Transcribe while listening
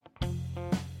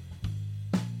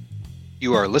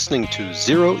You are listening to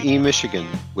Zero E Michigan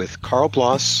with Carl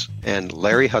Bloss and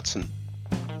Larry Hudson.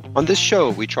 On this show,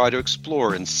 we try to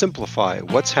explore and simplify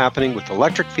what's happening with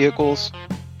electric vehicles,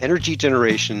 energy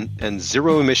generation, and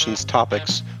zero emissions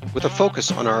topics with a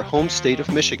focus on our home state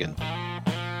of Michigan.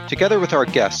 Together with our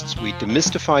guests, we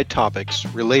demystify topics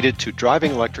related to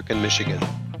driving electric in Michigan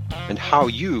and how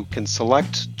you can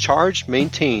select, charge,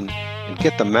 maintain, and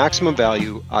get the maximum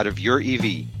value out of your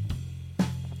EV.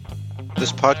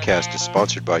 This podcast is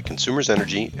sponsored by Consumers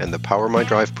Energy and the Power My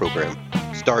Drive program.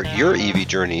 Start your EV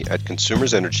journey at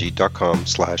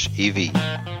consumersenergy.com/EV.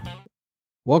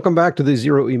 Welcome back to the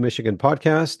Zero E Michigan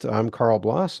podcast. I'm Carl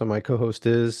Bloss, and my co-host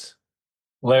is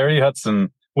Larry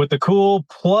Hudson with the cool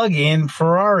plug-in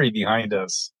Ferrari behind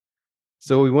us.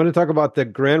 So we want to talk about the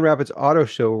Grand Rapids Auto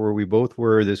Show where we both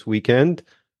were this weekend.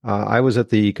 I was at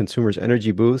the Consumers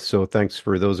Energy booth, so thanks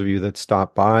for those of you that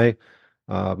stopped by.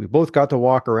 We both got to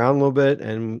walk around a little bit,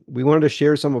 and we wanted to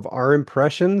share some of our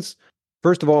impressions.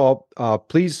 First of all,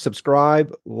 please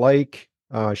subscribe, like,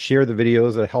 share the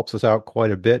videos. That helps us out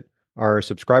quite a bit. Our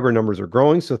subscriber numbers are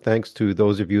growing, so thanks to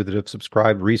those of you that have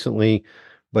subscribed recently.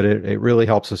 But it really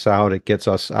helps us out. It gets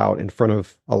us out in front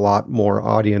of a lot more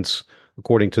audience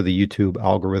according to the YouTube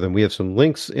algorithm. We have some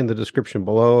links in the description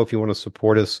below if you want to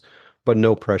support us, but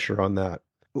no pressure on that.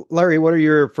 Larry, what are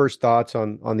your first thoughts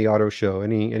on the auto show?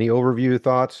 Any overview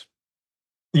thoughts?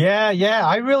 Yeah.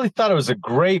 I really thought it was a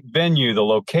great venue, the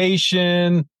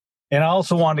location. And I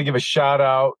also wanted to give a shout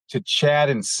out to Chad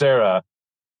and Sarah,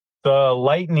 the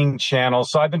Lightning channel.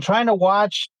 So I've been trying to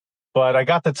watch, but I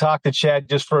got to talk to Chad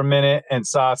just for a minute and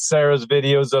saw Sarah's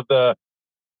videos of the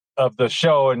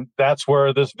show. And that's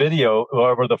where this video,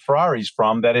 where the Ferrari's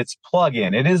from, that it's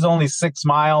plug-in. It is only 6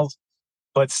 miles,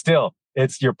 but still.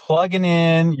 You're plugging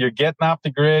in, you're getting off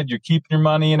the grid, you're keeping your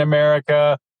money in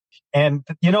America. And,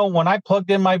 when I plugged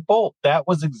in my Bolt, that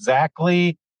was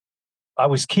exactly, I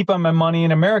was keeping my money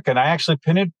in America. And I actually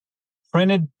printed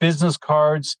business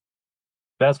cards.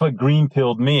 That's what green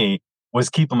pilled me, was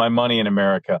keeping my money in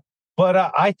America. But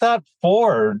I thought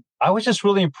Ford, I was just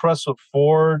really impressed with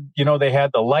Ford. They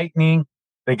had the Lightning,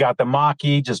 they got the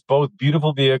Mach-E, just both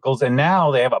beautiful vehicles. And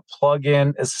now they have a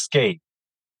plug-in Escape.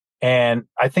 And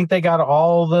I think they got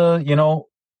all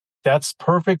that's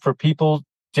perfect for people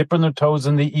dipping their toes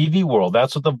in the EV world.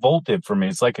 That's what the Volt did for me.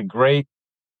 It's like a great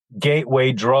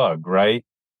gateway drug, right?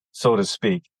 So to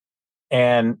speak.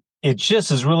 And it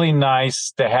just is really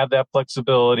nice to have that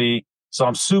flexibility. So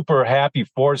I'm super happy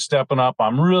Ford's stepping up.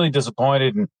 I'm really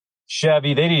disappointed in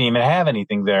Chevy. They didn't even have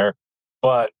anything there.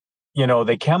 But,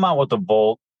 they came out with the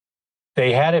Volt.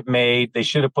 They had it made. They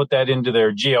should have put that into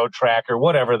their Geo Tracker,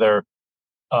 whatever their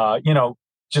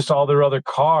just all their other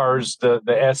cars, the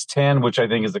S10, which I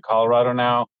think is the Colorado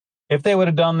now. If they would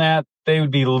have done that, they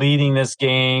would be leading this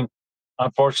game.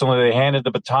 Unfortunately, they handed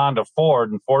the baton to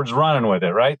Ford, and Ford's running with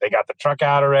it, right? They got the truck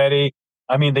out already.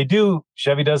 I mean,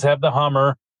 Chevy does have the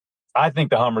Hummer. I think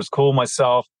the Hummer's cool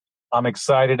myself. I'm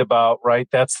excited about, right?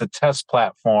 That's the test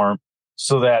platform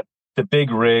so that the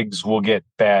big rigs will get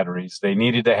batteries. They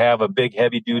needed to have a big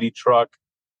heavy duty truck.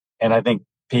 And I think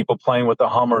people playing with the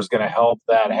Hummer is going to help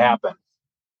that happen.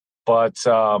 But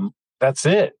that's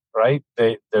it, right?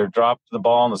 They're dropped the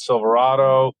ball on the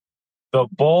Silverado. The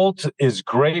Bolt is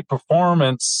great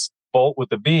performance, Bolt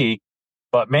with the B,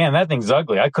 but man, that thing's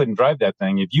ugly. I couldn't drive that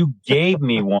thing. If you gave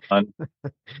me one,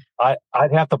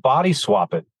 I'd have to body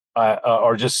swap it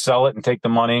or just sell it and take the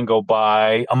money and go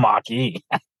buy a Mach-E.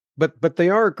 But they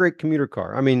are a great commuter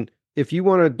car. I mean, if you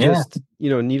want to just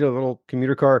need a little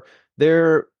commuter car,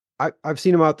 I've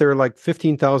seen them out there like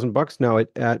 $15,000 now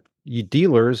at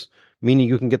dealers, meaning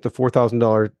you can get the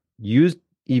 $4,000 used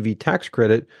EV tax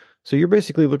credit. So you're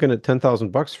basically looking at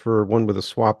 $10,000 for one with a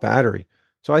swap battery.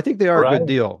 So I think they are a good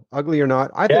deal, ugly or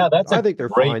not. I think they're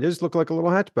fine. They just look like a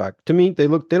little hatchback. To me, they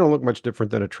don't look much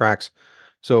different than a Trax.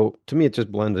 So to me, it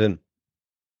just blends in.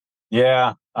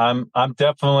 Yeah, I'm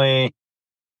definitely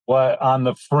on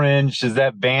the fringe. Is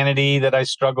that vanity that I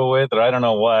struggle with, or I don't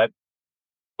know what,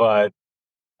 but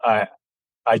I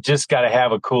just got to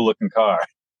have a cool looking car.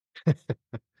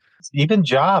 Even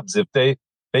jobs, if they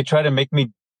try to make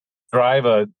me drive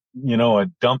a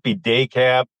dumpy day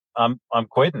cab, I'm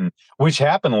quitting. Which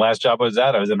happened the last job I was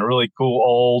at. I was in a really cool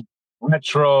old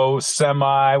retro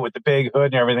semi with the big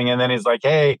hood and everything. And then he's like,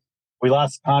 "Hey, we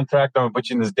lost the contract. I'm gonna put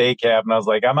you in this day cab." And I was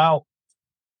like, "I'm out."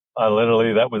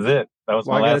 That was it. That was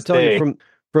my last day. I got to tell you,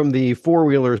 from the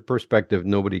four-wheeler's perspective,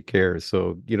 nobody cares.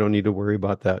 So you don't need to worry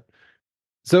about that.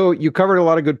 So you covered a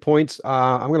lot of good points.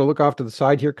 I'm going to look off to the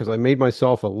side here because I made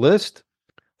myself a list.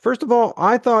 First of all,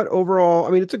 I thought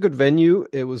overall, it's a good venue.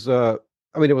 It was a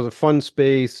fun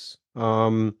space.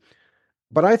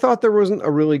 but I thought there wasn't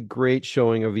a really great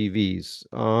showing of EVs.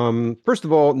 First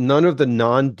of all, none of the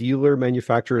non-dealer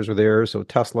manufacturers were there. So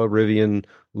Tesla, Rivian,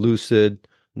 Lucid,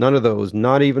 none of those,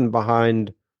 not even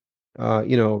behind,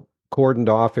 cordoned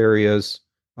off areas,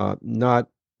 not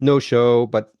no show.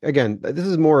 But again, this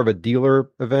is more of a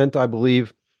dealer event, I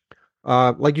believe.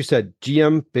 Like you said,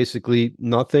 GM, basically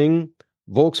nothing.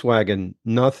 Volkswagen,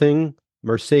 nothing.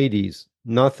 Mercedes,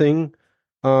 nothing.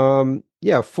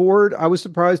 Yeah, Ford, I was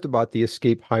surprised about the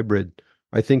Escape Hybrid.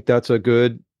 I think that's a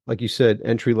good, like you said,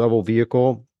 entry-level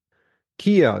vehicle.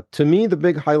 Kia, to me, the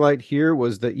big highlight here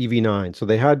was the EV9. So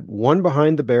they had one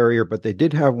behind the barrier, but they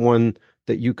did have one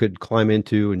that you could climb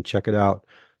into and check it out.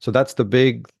 So that's the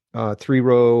big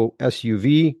three-row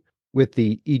SUV with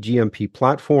the EGMP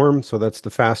platform. So that's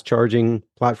the fast charging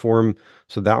platform.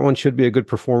 So that one should be a good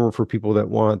performer for people that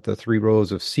want the 3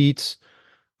 rows of seats.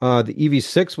 The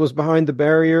EV6 was behind the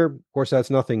barrier. Of course,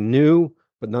 that's nothing new,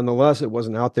 but nonetheless, it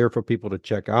wasn't out there for people to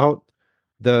check out.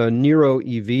 The Nero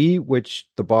EV, which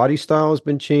the body style has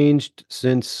been changed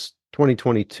since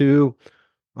 2022.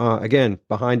 Again,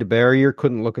 behind a barrier,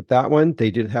 couldn't look at that one. They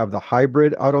did have the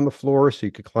hybrid out on the floor, so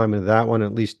you could climb into that one,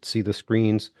 at least see the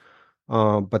screens.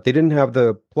 But they didn't have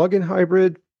the plug-in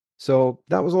hybrid, so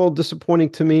that was a little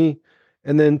disappointing to me.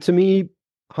 And then to me,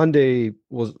 Hyundai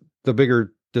was the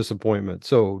bigger disappointment.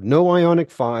 So no Ioniq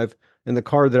 5, and the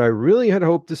car that I really had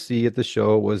hoped to see at the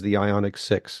show was the Ioniq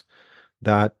 6,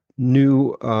 that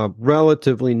new,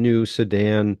 relatively new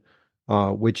sedan,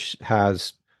 which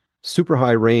has super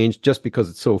high range just because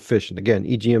it's so efficient. Again,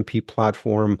 EGMP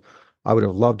platform. I would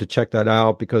have loved to check that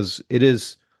out because it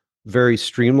is very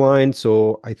streamlined.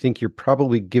 So I think you're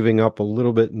probably giving up a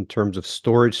little bit in terms of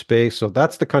storage space. So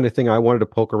that's the kind of thing I wanted to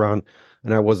poke around,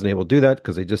 and I wasn't able to do that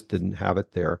because they just didn't have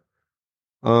it there.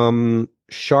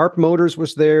 Sharp Motors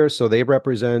was there, so they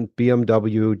represent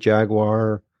BMW,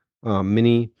 Jaguar,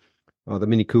 Mini, the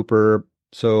Mini Cooper.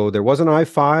 So there was an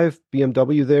i5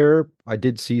 BMW there. I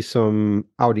did see some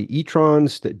Audi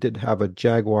e-trons that did have a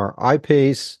Jaguar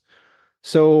I-Pace.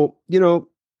 So,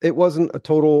 it wasn't a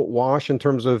total wash in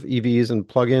terms of EVs and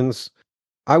plugins.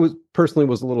 I was personally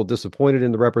was a little disappointed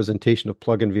in the representation of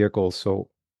plug-in vehicles. So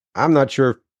I'm not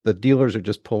sure if the dealers are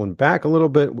just pulling back a little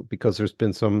bit because there's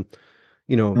been some,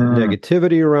 Mm.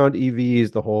 negativity around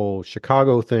EVs, the whole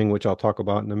Chicago thing, which I'll talk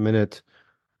about in a minute.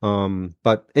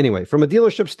 But anyway, from a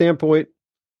dealership standpoint,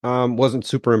 wasn't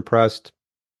super impressed.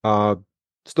 Uh,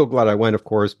 Still glad I went, of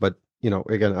course, but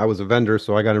again, I was a vendor,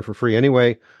 so I got in for free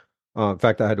anyway. In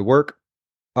fact, I had to work.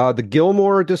 The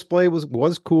Gilmore display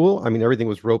was cool. I mean, everything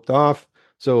was roped off.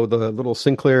 So the little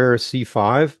Sinclair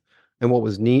C5. And what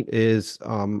was neat is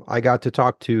I got to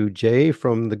talk to Jay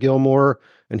from the Gilmore,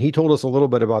 and he told us a little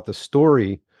bit about the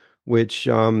story, which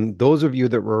those of you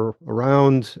that were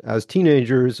around as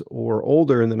teenagers or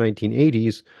older in the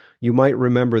 1980s, you might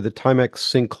remember the Timex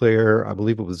Sinclair, I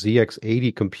believe it was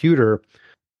ZX80 computer.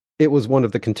 It was one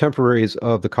of the contemporaries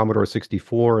of the Commodore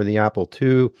 64 and the Apple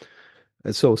II.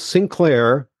 And so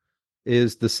Sinclair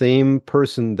is the same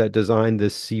person that designed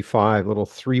this C5 little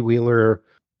three-wheeler,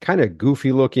 kind of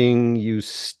goofy looking. You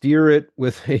steer it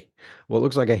with what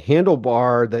looks like a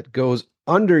handlebar that goes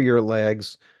under your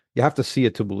legs. You have to see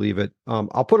it to believe it.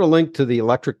 I'll put a link to the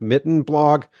Electric Mitten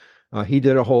blog. He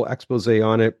did a whole expose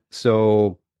on it.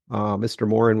 So Mr.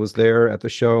 Morin was there at the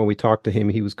show, and we talked to him.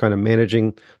 He was kind of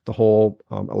managing the whole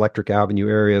Electric Avenue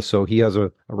area. So he has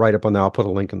a write-up on that. I'll put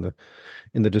a link in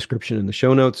the description in the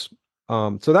show notes.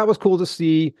 So that was cool to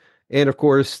see. And of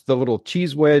course, the little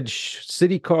cheese wedge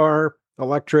city car,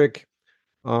 electric.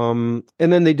 And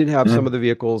then they did have some Mm. of the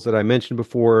vehicles that I mentioned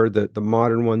before, the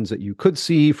modern ones that you could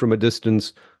see from a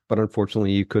distance, but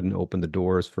unfortunately you couldn't open the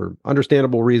doors for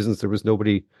understandable reasons. There was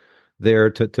nobody there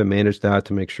to manage that,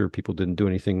 to make sure people didn't do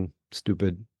anything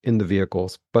stupid in the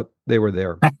vehicles, but they were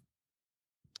there.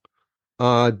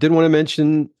 Did want to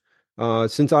mention,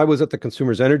 since I was at the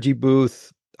Consumers Energy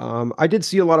booth, I did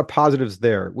see a lot of positives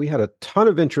there. We had a ton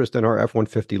of interest in our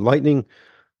F-150 Lightning,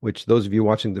 which those of you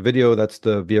watching the video, that's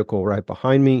the vehicle right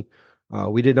behind me.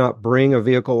 We did not bring a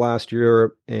vehicle last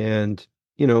year, and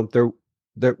there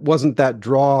wasn't that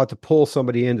draw to pull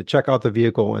somebody in to check out the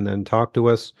vehicle and then talk to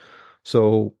us.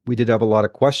 So we did have a lot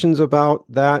of questions about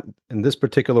that. And this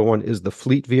particular one is the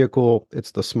fleet vehicle. It's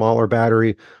the smaller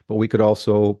battery, but we could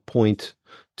also point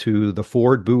to the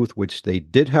Ford booth, which they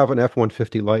did have an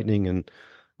F-150 Lightning. And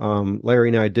Larry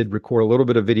and I did record a little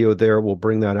bit of video there. We'll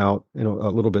bring that out, a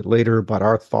little bit later about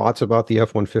our thoughts about the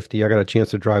F-150. I got a chance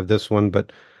to drive this one,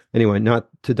 but anyway, not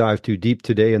to dive too deep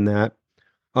today in that.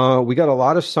 We got a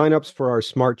lot of signups for our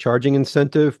smart charging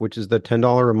incentive, which is the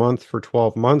 $10 a month for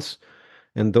 12 months.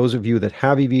 And those of you that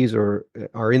have EVs or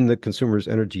are in the consumer's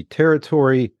energy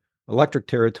territory, electric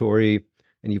territory,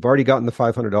 and you've already gotten the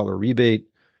 $500 rebate,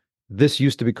 this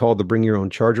used to be called the Bring Your Own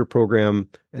Charger program,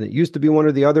 and it used to be one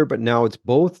or the other, but now it's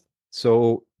both.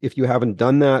 So if you haven't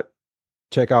done that,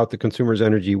 check out the Consumers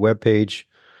Energy webpage,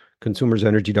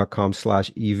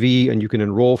 consumersenergy.com/EV, and you can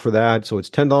enroll for that. So it's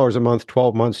 $10 a month,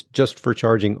 12 months just for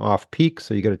charging off peak.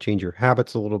 So you got to change your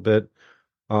habits a little bit,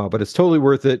 but it's totally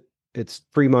worth it. It's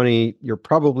free money. You're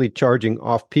probably charging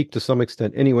off peak to some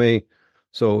extent anyway.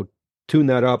 So tune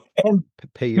that up, And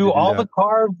pay you to do do all the that.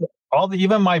 cars,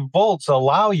 even my volts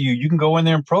allow you can go in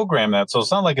there and program that. So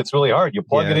it's not like it's really hard. You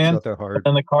plug Yeah, it it's in, not that hard.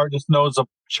 and the car just knows a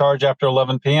charge after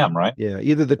 11 p.m., right? Yeah,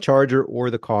 either the charger or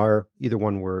the car, either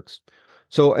one works.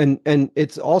 So and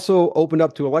it's also opened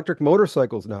up to electric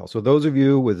motorcycles now. So those of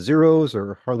you with Zeros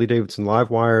or Harley Davidson live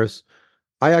wires,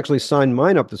 I actually signed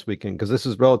mine up this weekend because this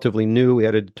is relatively new. We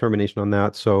had a determination on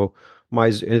that. So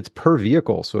it's per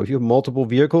vehicle. So if you have multiple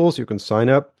vehicles, you can sign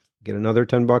up, get another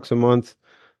 $10 a month.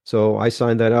 So I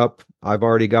signed that up. I've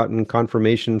already gotten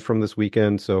confirmation from this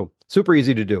weekend. So super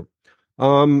easy to do.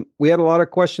 We had a lot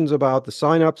of questions about the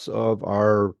signups of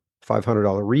our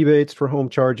 $500 rebates for home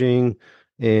charging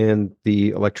and the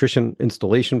electrician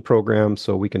installation program.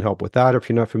 So we can help with that if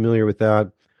you're not familiar with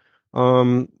that.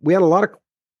 We had a lot of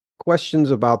questions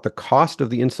about the cost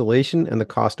of the installation and the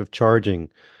cost of charging.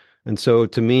 And so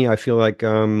to me, I feel like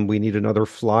we need another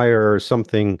flyer or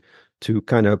something to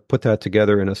kind of put that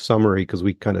together in a summary because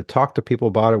we kind of talked to people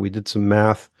about it. We did some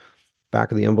math,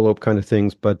 back of the envelope kind of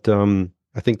things, but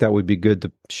I think that would be good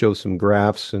to show some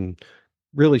graphs and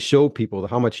really show people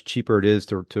how much cheaper it is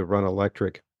to run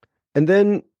electric. And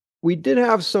then we did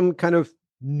have some kind of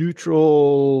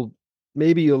neutral,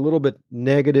 maybe a little bit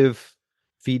negative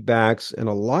feedbacks, and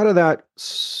a lot of that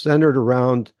centered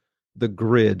around the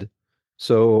grid.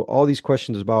 So all these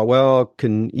questions about, well,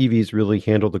 can EVs really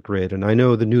handle the grid? And I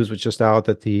know the news was just out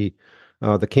that the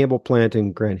Campbell plant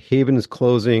in Grand Haven is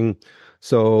closing.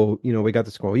 So, we got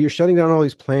this going, you're shutting down all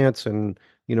these plants, and,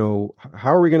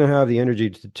 how are we going to have the energy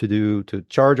to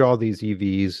charge all these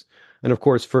EVs? And of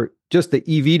course, for just the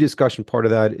EV discussion part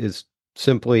of that is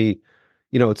simply,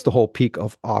 it's the whole peak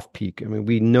of off peak. I mean,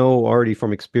 we know already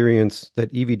from experience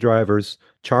that EV drivers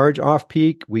charge off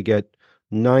peak. We get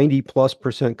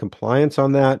 90+% compliance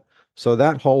on that. So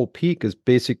that whole peak is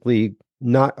basically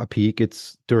not a peak.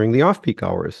 It's during the off peak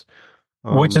hours.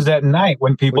 Which is Um, at night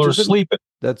when people which are is sleeping.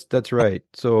 that's right.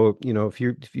 So, if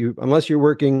you unless you're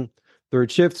working third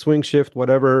shift, swing shift,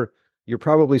 whatever, you're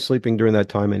probably sleeping during that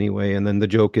time anyway. And then the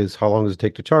joke is, how long does it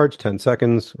take to charge? 10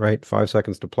 seconds, right? 5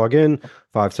 seconds to plug in,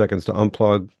 5 seconds to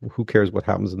unplug. Who cares what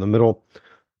happens in the middle?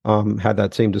 Had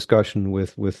that same discussion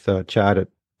with Chad at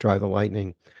Drive the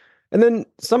Lightning. And then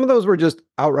some of those were just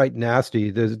outright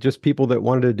nasty. There's just people that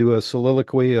wanted to do a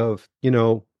soliloquy of,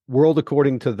 world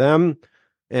according to them.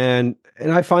 And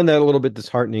I find that a little bit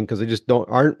disheartening because they just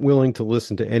aren't willing to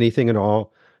listen to anything at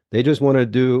all. They just want to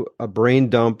do a brain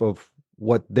dump of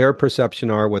what their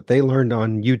perception are, what they learned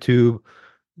on YouTube,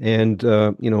 and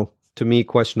to me,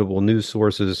 questionable news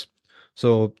sources.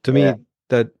 So to Yeah.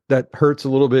 me, that hurts a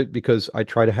little bit because I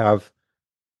try to have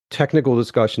technical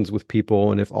discussions with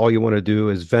people, and if all you want to do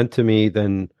is vent to me,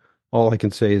 then all I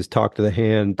can say is talk to the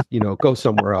hand, go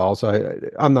somewhere else.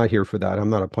 I'm not here for that. I'm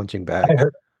not a punching I bag.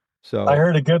 heard, I So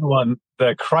heard a good one.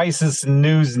 The Crisis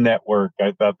News Network.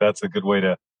 I thought that's a good way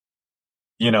to,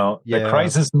 the yeah.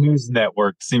 Crisis News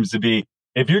Network seems to be,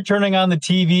 if you're turning on the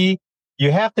TV,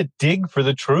 you have to dig for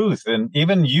the truth. And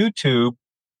even YouTube,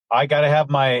 I got to have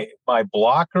my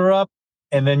blocker up,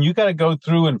 and then you got to go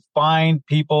through and find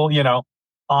people,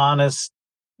 honest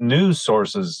news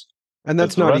sources. And Because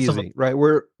that's the not rest of it, easy, right?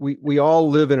 We all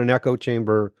live in an echo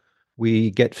chamber. We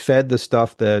get fed the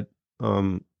stuff that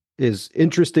is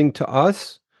interesting to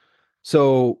us.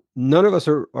 So none of us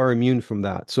are immune from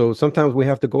that. So sometimes we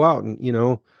have to go out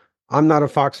and, I'm not a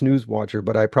Fox News watcher,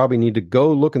 but I probably need to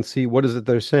go look and see what is it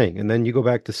they're saying. And then you go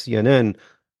back to CNN.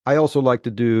 I also like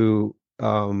to do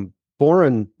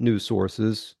foreign news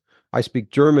sources. I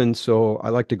speak German, so I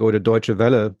like to go to Deutsche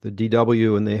Welle, the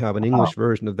DW, and they have an wow. English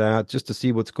version of that just to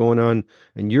see what's going on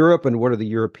in Europe and what are the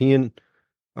European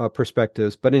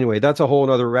perspectives. But anyway, that's a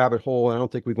whole other rabbit hole. I don't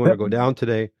think we want to That, go down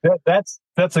today. that's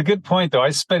a good point, though. I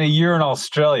spent a year in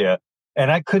Australia,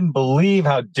 and I couldn't believe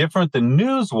how different the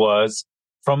news was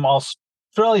from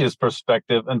Australia's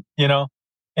perspective. And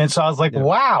so I was like, Yeah.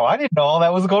 wow, I didn't know all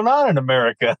that was going on in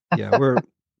America.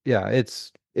 Yeah,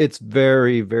 it's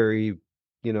very, very,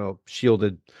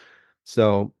 shielded.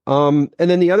 So, and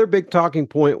then the other big talking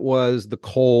point was the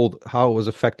cold, how it was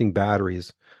affecting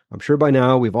batteries. I'm sure by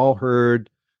now we've all heard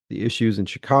the issues in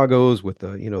Chicago's with the,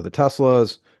 the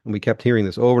Teslas. And we kept hearing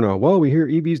this over and over. Well, we hear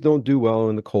EVs don't do well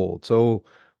in the cold. So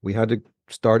we had to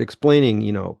start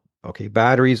explaining, okay,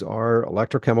 batteries are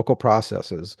electrochemical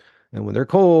processes. And when they're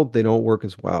cold, they don't work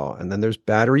as well. And then there's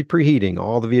battery preheating.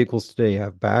 All the vehicles today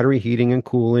have battery heating and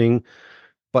cooling, To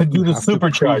but you do the have to preheat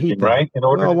supercharging, that. right? In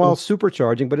order Well, to while do.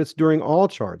 supercharging, but it's during all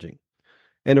charging.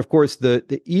 And of course,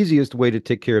 the easiest way to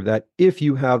take care of that, if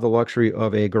you have the luxury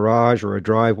of a garage or a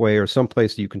driveway or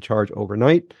someplace that you can charge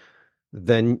overnight,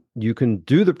 then you can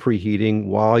do the preheating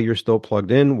while you're still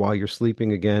plugged in, while you're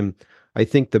sleeping again. I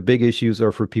think the big issues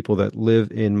are for people that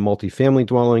live in multifamily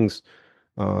dwellings,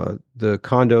 the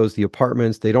condos, the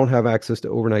apartments. They don't have access to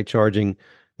overnight charging.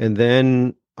 And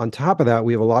then on top of that,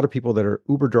 we have a lot of people that are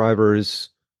Uber drivers,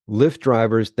 Lyft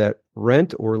drivers that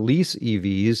rent or lease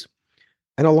EVs,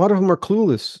 and a lot of them are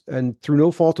clueless and through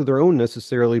no fault of their own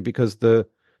necessarily because they're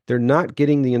not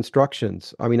getting the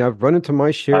instructions. I mean, I've run into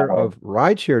my share of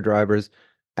rideshare drivers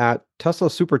at Tesla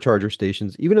supercharger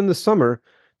stations. Even in the summer,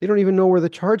 they don't even know where the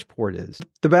charge port is.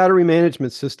 The battery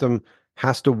management system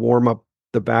has to warm up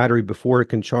the battery before it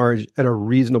can charge at a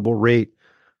reasonable rate.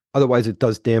 Otherwise, it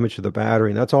does damage to the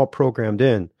battery, and that's all programmed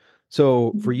in.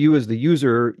 So for you as the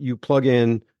user, you plug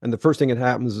in, and the first thing that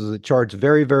happens is it charges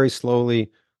very, very slowly.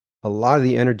 A lot of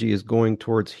the energy is going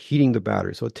towards heating the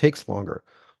battery, so it takes longer.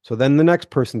 So then the next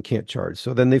person can't charge.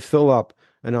 So then they fill up.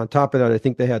 And on top of that, I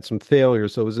think they had some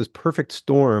failures. So it was this perfect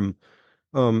storm.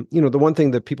 The one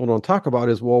thing that people don't talk about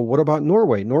is, well, what about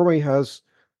Norway? Norway has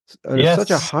such a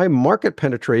Yes. high market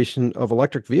penetration of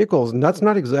electric vehicles, and that's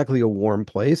not exactly a warm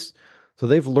place. So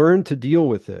they've learned to deal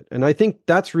with it. And I think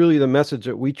that's really the message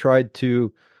that we tried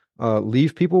to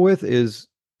leave people with is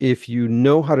if you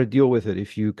know how to deal with it,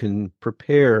 if you can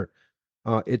prepare,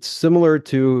 it's similar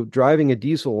to driving a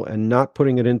diesel and not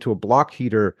putting it into a block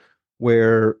heater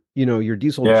where, your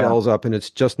diesel Yeah. gels up and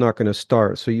it's just not going to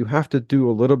start. So you have to do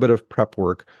a little bit of prep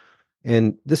work.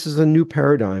 And this is a new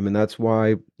paradigm. And that's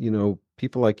why,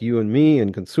 people like you and me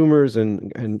and consumers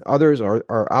and others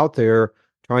are out there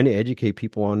trying to educate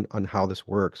people on how this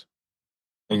works.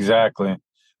 Exactly.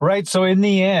 Right. So in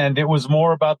the end, it was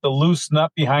more about the loose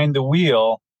nut behind the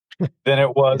wheel than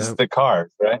it was Yeah. the cars,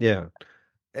 right? Yeah.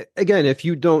 Again, if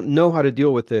you don't know how to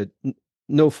deal with it,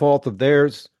 no fault of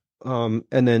theirs. And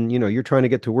then, you're trying to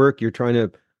get to work, you're trying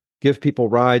to give people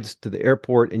rides to the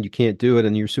airport and you can't do it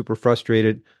and you're super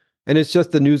frustrated. And it's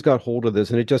just the news got hold of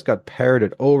this and it just got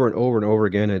parroted over and over and over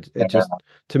again. It Yeah. just,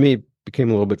 to me, became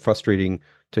a little bit frustrating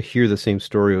to hear the same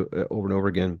story over and over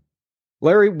again.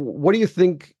 Larry, what do you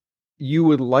think you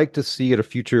would like to see at a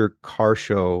future car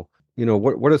show?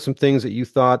 What are some things that you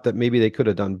thought that maybe they could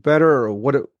have done better, or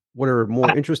what are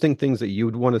more interesting things that you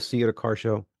would want to see at a car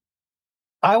show?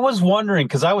 I was wondering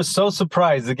because I was so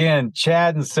surprised. Again,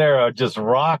 Chad and Sarah just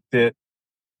rocked it.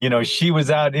 She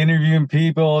was out interviewing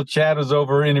people. Chad was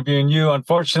over interviewing you.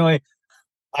 Unfortunately,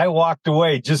 I walked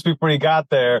away just before he got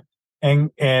there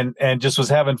and just was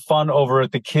having fun over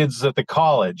at the kids at the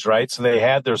college, right? So they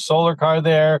had their solar car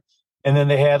there, and then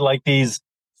they had like these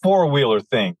four-wheeler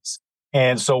things.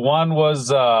 And so one was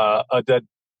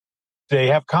they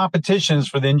have competitions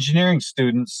for the engineering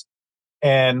students,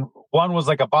 and one was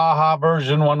like a Baja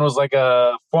version, one was like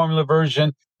a Formula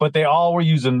version, but they all were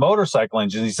using motorcycle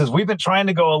engines. He says, we've been trying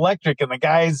to go electric, and the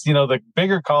guys, the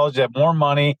bigger college have more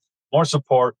money, more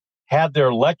support, had their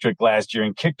electric last year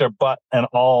and kicked their butt and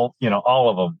all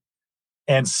of them.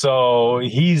 And so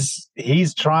he's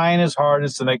trying his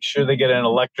hardest to make sure they get an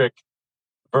electric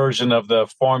version of the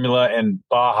Formula and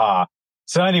Baja.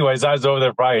 So anyways, I was over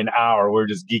there probably an hour. We are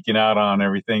just geeking out on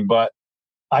everything, but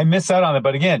I missed out on it.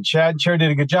 But again, Chad and Cher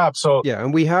did a good job. So Yeah,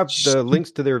 and we have the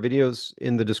links to their videos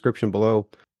in the description below.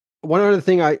 One other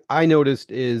thing I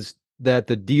noticed is that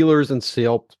the dealers and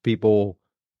salespeople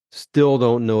still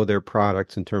don't know their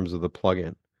products in terms of the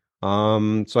plugin.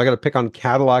 So I got to pick on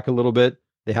Cadillac a little bit.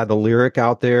 They had the Lyric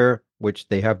out there, which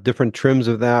they have different trims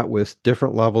of that with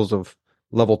different levels of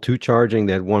level 2 charging.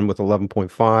 They had one with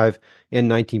 11.5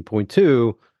 and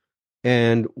 19.2.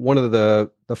 And one of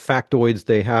the factoids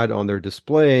they had on their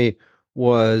display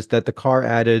was that the car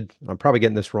added, I'm probably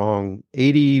getting this wrong,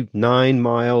 89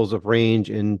 miles of range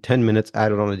in 10 minutes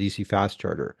added on a DC fast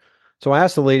charger. So I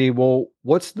asked the lady, well,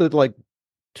 what's the like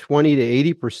 20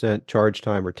 to 80% charge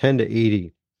time or 10 to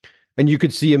 80? And you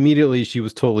could see immediately she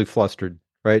was totally flustered,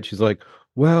 right? She's like,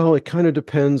 well, it kind of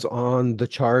depends on the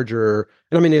charger.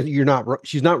 And I mean,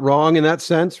 she's not wrong in that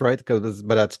sense, right?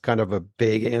 But that's kind of a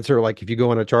big answer. Like if you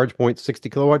go on a charge point 60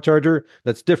 kilowatt charger,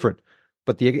 that's different.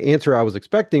 But the answer I was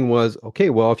expecting was, okay,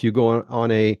 well, if you go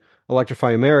on a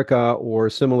Electrify America or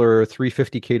similar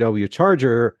 350 kW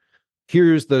charger,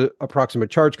 here's the approximate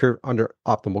charge curve under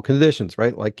optimal conditions,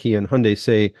 right? Like Kia and Hyundai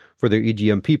say for their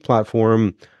EGMP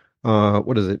platform,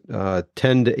 what is it?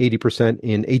 10 to 80%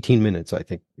 in 18 minutes, I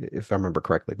think, if I remember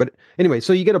correctly. But anyway,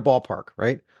 so you get a ballpark,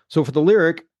 right? So for the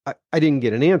Lyriq, I didn't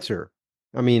get an answer.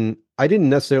 I mean, I didn't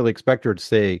necessarily expect her to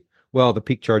say, well, the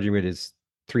peak charging rate is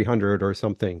 300 or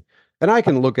something. And I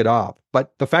can look it up,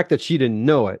 but the fact that she didn't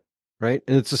know it, right?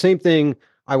 And it's the same thing.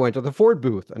 I went to the Ford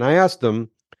booth and I asked them,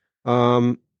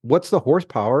 what's the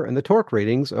horsepower and the torque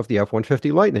ratings of the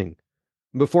F-150 Lightning?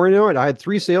 Before I know it, I had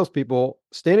three salespeople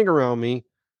standing around me,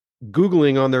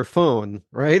 Googling on their phone,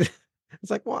 right? It's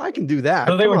like, well, I can do So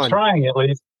that. they Come were on, trying at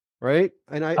least. right?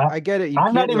 And I, I get it. You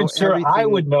I'm not can't even know sure I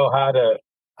everything. would know how to.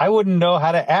 I wouldn't know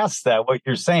how to ask that. What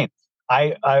you're saying,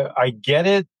 I get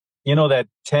it. You know that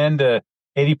 10 to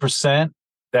 80%.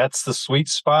 That's the sweet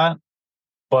spot.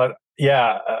 But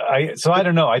yeah, I But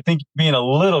don't know. I think you're being a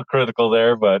little critical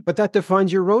there, but but that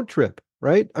defines your road trip,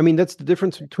 right? I mean, that's the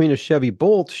difference between a Chevy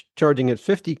Bolt charging at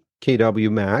 50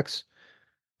 kW max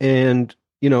and,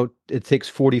 it takes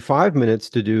 45 minutes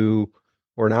to do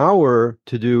or an hour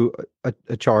to do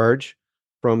a charge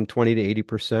from 20 to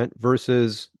 80%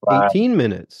 versus uh, 18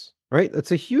 minutes, right?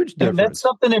 That's a huge and that's difference.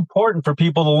 something important for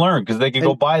people to learn because they could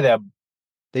go And buy that.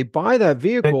 they buy that They,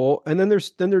 vehicle and then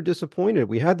they're disappointed.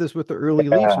 We had this with the early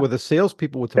Leafs yeah, where the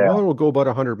salespeople would tell, yeah. well, it'll go about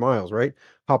 100 miles, right?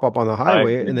 Hop up on the I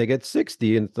highway and agree. they get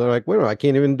 60 and they're like, wait, I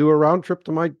can't even do a round trip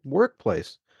to my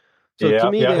workplace. So to Yeah,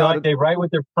 me, yeah. they ought Like to, they ride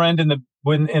with their friend in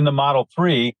the Model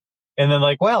 3, and then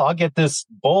like, well, I'll get this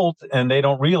Bolt, and they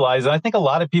don't realize. And I think a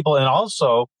lot of people, and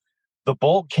also the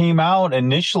Bolt came out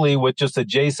initially with just a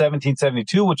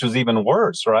J1772, which was even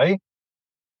worse, right?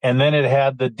 And then it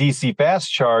had the DC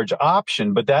fast charge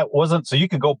option, but that wasn't so you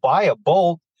could go buy a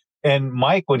Bolt. And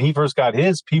Mike, when he first got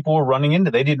his, people were running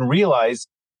into. They didn't realize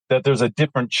that there's a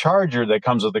different charger that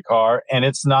comes with the car, and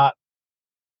it's not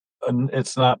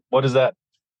what is that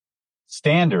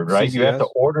standard, right? You have to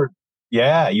CCS. order.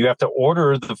 Yeah, you have to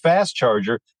order the fast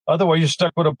charger. Otherwise, you're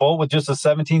stuck with a Bolt with just a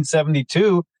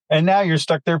 1772, and now you're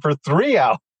stuck there for 3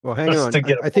 hours Well, hang on. to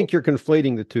get a I Bolt. think you're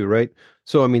conflating the two, right?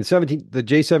 So, I mean, the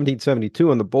J1772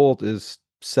 on the Bolt is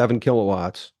 7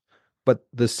 kilowatts, but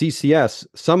the CCS,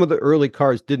 some of the early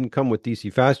cars didn't come with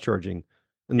DC fast charging,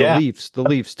 and Yeah, The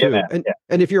Leafs yeah, too. man.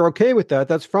 And if you're okay with that,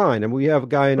 that's fine. And we have a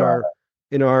guy Yeah.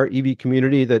 in our EV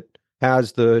community that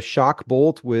has the shock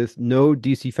Bolt with no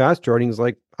DC fast charging. Is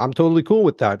like, I'm totally cool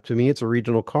with that. To me, it's a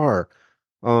regional car.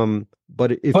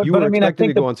 But if you But were I mean, I expecting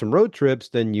to think go on some road trips,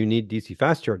 then you need DC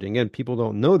fast charging. And people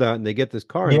don't know that, and they get this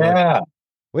car and they're like, yeah,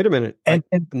 "Wait a minute, and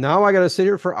now I got to sit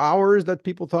here for hours that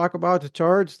people talk about to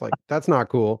charge. Like that's not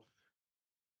cool."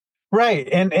 right,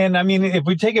 and I mean, if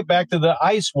we take it back to the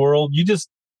ice world, you just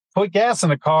put gas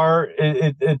in a car,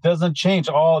 it doesn't change.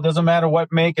 It doesn't matter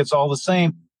what make, it's all the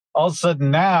same. All of a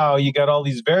sudden now you got all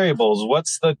these variables.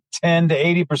 What's the 10 to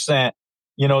 80%,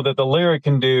 that the Lyriq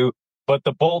can do, but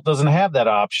the Bolt doesn't have that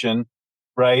option,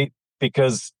 right?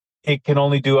 Because it can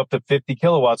only do up to 50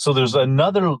 kilowatts. So there's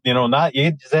another, not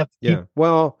you just have to keep. Yeah.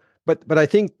 Well, but I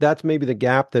think that's maybe the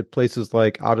gap that places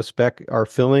like out of spec are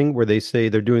filling, where they say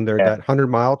they're doing Yeah, that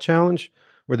 100-mile challenge,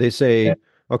 where they yeah, say,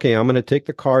 okay, I'm going to take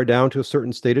the car down to a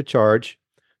certain state of charge.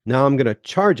 Now I'm going to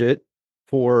charge it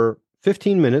for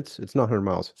 15 minutes. It's not 100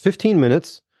 miles, 15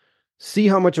 minutes, see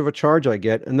how much of a charge I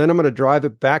get, and then I'm going to drive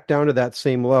it back down to that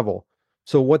same level.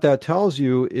 So what that tells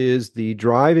you is the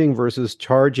driving versus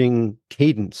charging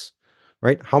cadence,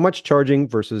 right? How much charging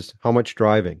versus how much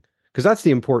driving? Because that's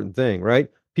the important thing, right?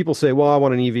 People say, well, I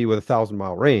want an EV with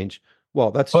 1,000-mile range.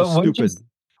 Well, that's but just stupid.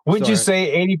 wouldn't you Sorry.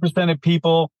 say 80% of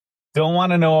people don't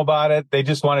want to know about it? They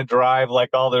just want to drive like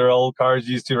all their old cars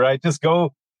used to, right? Just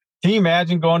go. Can you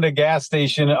imagine going to a gas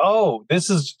station? Oh, this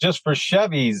is just for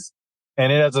Chevys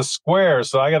and it has a square.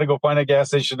 So I got to go find a gas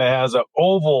station that has an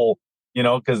oval,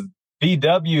 because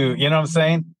VW, you know what I'm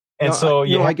saying? And No, so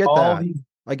you I have get all that. these.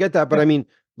 I get that. But I mean,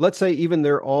 let's say even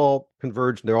they're all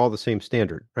converged, they're all the same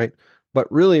standard, right?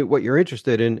 But really what you're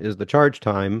interested in is the charge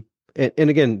time. And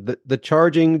again, the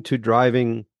charging to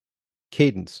driving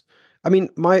cadence. I mean,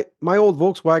 my old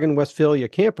Volkswagen Westphalia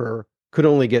camper could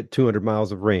only get 200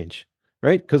 miles of range,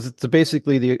 right? Because it's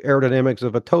basically the aerodynamics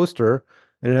of a toaster,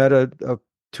 and it had a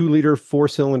 2-liter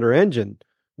 4-cylinder engine,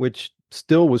 which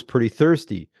still was pretty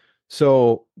thirsty.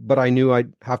 So, but I knew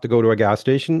I'd have to go to a gas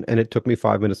station, and it took me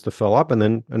 5 minutes to fill up, and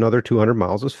then another 200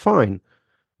 miles is fine,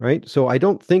 right? So I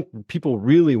don't think people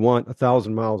really want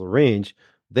 1,000 miles of range.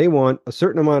 They want a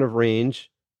certain amount of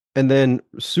range and then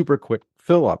super quick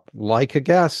fill up, like a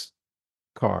gas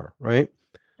car, right?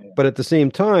 But at the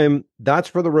same time, that's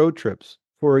for the road trips.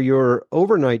 For your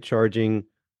overnight charging,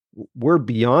 we're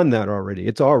beyond that already.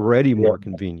 It's already more Yeah.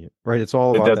 convenient, right? It's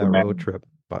all It about doesn't that matter. road trip.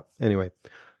 But anyway,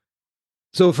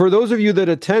 so for those of you that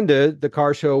attended the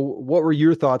car show, what were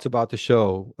your thoughts about the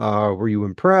show? Were you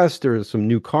impressed? Or some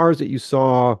new cars that you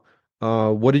saw?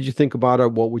 What did you think about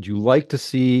it? What would you like to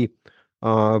see?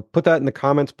 Put that in the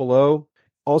comments below.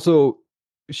 Also,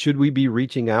 should we be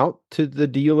reaching out to the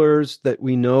dealers that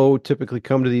we know typically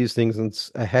come to these things and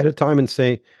ahead of time and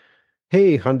say,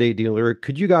 hey, Hyundai dealer,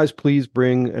 could you guys please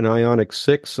bring an Ioniq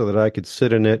 6 so that I could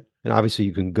sit in it? And obviously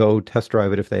you can go test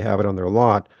drive it if they have it on their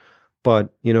lot.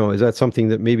 But, is that something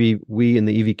that maybe we in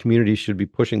the EV community should be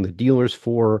pushing the dealers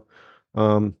for?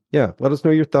 Yeah, let us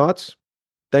know your thoughts.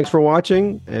 Thanks for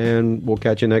watching, and we'll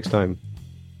catch you next time.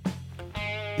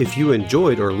 If you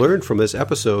enjoyed or learned from this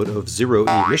episode of Zero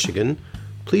E Michigan,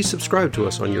 please subscribe to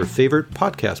us on your favorite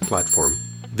podcast platform.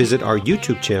 Visit our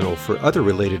YouTube channel for other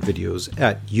related videos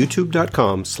at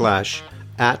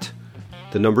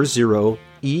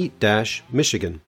youtube.com/@0E-Michigan.